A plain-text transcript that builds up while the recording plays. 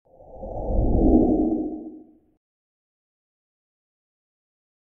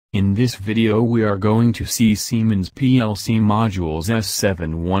In this video we are going to see Siemens PLC modules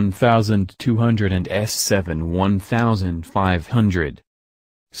S7-1200 and S7-1500.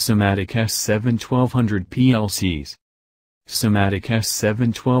 SIMATIC S7-1200 PLC'S. SIMATIC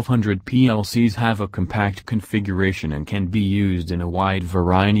S7-1200 PLC'S have a compact configuration and can be used in a wide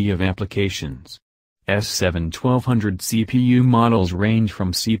variety of applications. S7-1200 CPU models range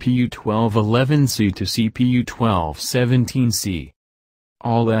from CPU1211C to CPU1217C.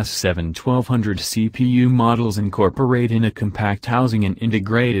 All S7-1200 CPU models incorporate in a compact housing an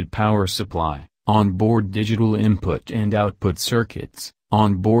integrated power supply, onboard digital input and output circuits,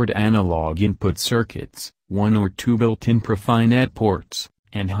 onboard analog input circuits, 1 or 2 built-in Profinet ports,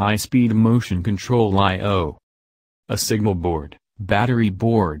 and high-speed motion control I/O. A signal board, battery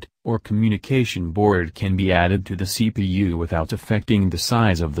board, or communication board can be added to the CPU without affecting the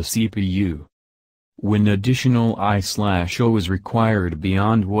size of the CPU. When additional I/O is required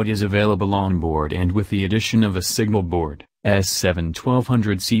beyond what is available on board and with the addition of a signal board,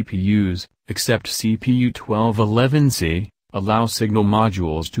 S7-1200 CPU'S, except CPU1211C, allow signal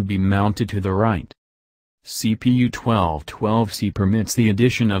modules to be mounted to the right. CPU1212C permits the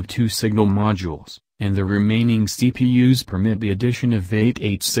addition of 2 signal modules, and the remaining CPUs permit the addition of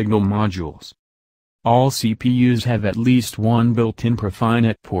 8 signal modules. All CPUs have at least one built-in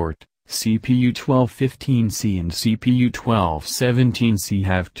Profinet port. CPU1215C and CPU1217C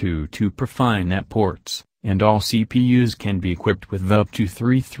have two Profinet ports, and all CPUs can be equipped with up to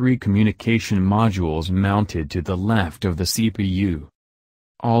 3 communication modules mounted to the left of the CPU.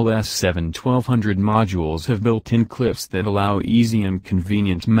 All S7-1200 modules have built-in clips that allow easy and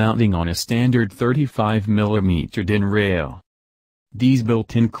convenient mounting on a standard 35mm DIN rail. These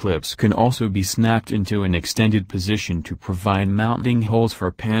built-in clips can also be snapped into an extended position to provide mounting holes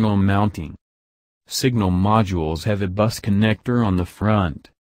for panel mounting. Signal modules have a bus connector on the front.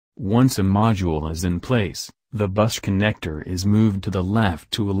 Once a module is in place, the bus connector is moved to the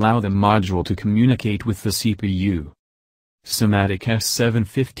left to allow the module to communicate with the CPU. SIMATIC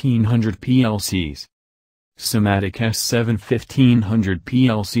S7-1500 PLC'S. SIMATIC S7-1500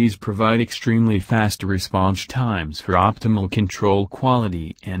 PLC'S provide extremely fast response times for optimal control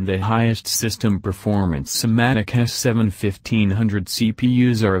quality and the highest system performance. SIMATIC S7-1500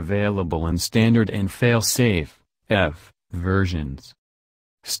 CPU'S are available in standard and fail-safe (F) versions.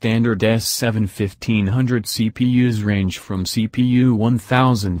 Standard S7-1500 CPU'S range from CPU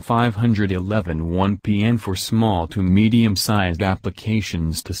 1511 1pn for small to medium-sized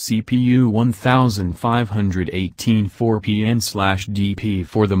applications to CPU 1518 4pn/DP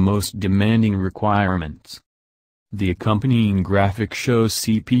for the most demanding requirements. The accompanying graphic shows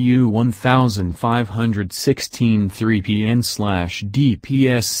CPU 1516 3pn/DP.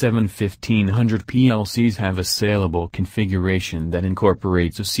 S7-1500 PLC'S have a saleable configuration that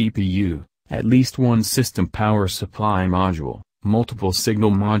incorporates a CPU, at least one system power supply module, multiple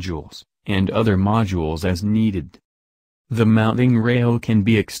signal modules, and other modules as needed. The mounting rail can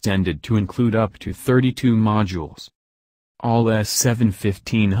be extended to include up to 32 modules. All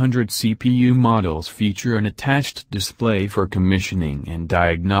S7-1500 CPU models feature an attached display for commissioning and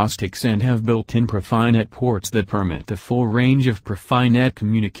diagnostics and have built-in Profinet ports that permit the full range of Profinet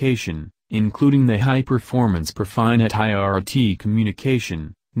communication, including the high-performance Profinet IRT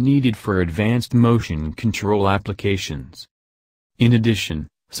communication, needed for advanced motion control applications. In addition,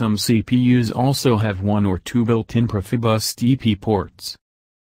 some CPUs also have 1 or 2 built-in Profibus DP ports.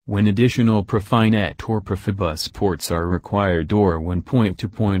 When additional Profinet or Profibus ports are required or when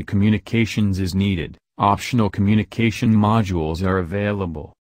point-to-point communications is needed, optional communication modules are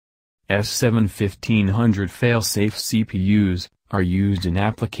available. S7-1500 fail-safe CPUs are used in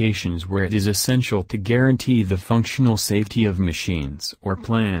applications where it is essential to guarantee the functional safety of machines or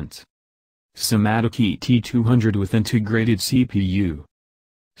plants. SIMATIC ET200 with integrated CPU.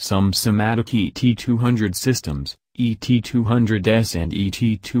 Some SIMATIC ET200 systems, ET200S and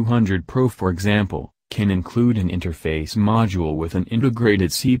ET200 Pro for example, can include an interface module with an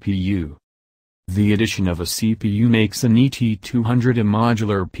integrated CPU. The addition of a CPU makes an ET200 a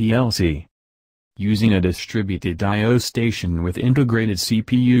modular PLC. Using a distributed I/O station with integrated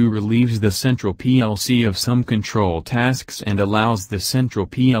CPU relieves the central PLC of some control tasks and allows the central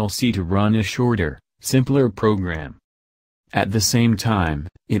PLC to run a shorter, simpler program. At the same time,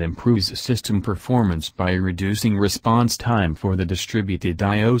 it improves system performance by reducing response time for the distributed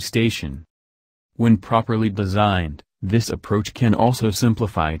I/O station. When properly designed, this approach can also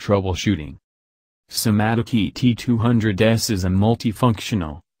simplify troubleshooting. SIMATIC ET200S is a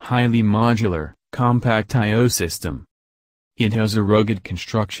multifunctional, highly modular, compact I/O system. It has a rugged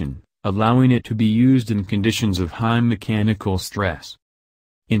construction, allowing it to be used in conditions of high mechanical stress.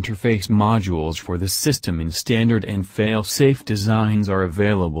 Interface modules for the system in standard and fail-safe designs are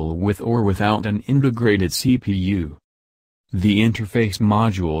available with or without an integrated CPU. The interface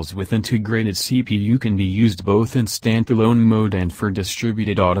modules with integrated CPU can be used both in standalone mode and for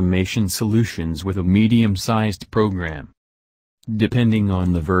distributed automation solutions with a medium-sized program. Depending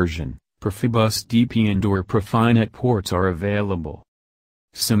on the version, Profibus DP and/or Profinet ports are available.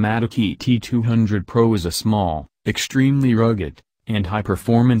 SIMATIC ET200 Pro is a small, extremely rugged, and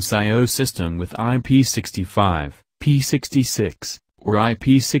high-performance I/O system with IP65, P66, or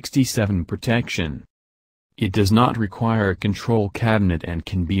IP67 protection. It does not require a control cabinet and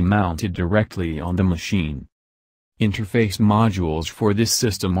can be mounted directly on the machine. Interface modules for this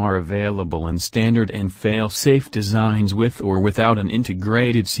system are available in standard and fail-safe designs with or without an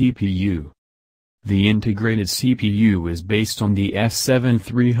integrated CPU. The integrated CPU is based on the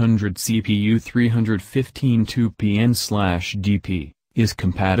S7-300 CPU 315 2PN/DP, is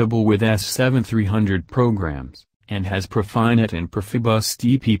compatible with S7-300 programs, and has Profinet and Profibus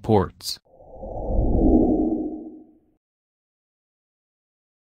DP ports.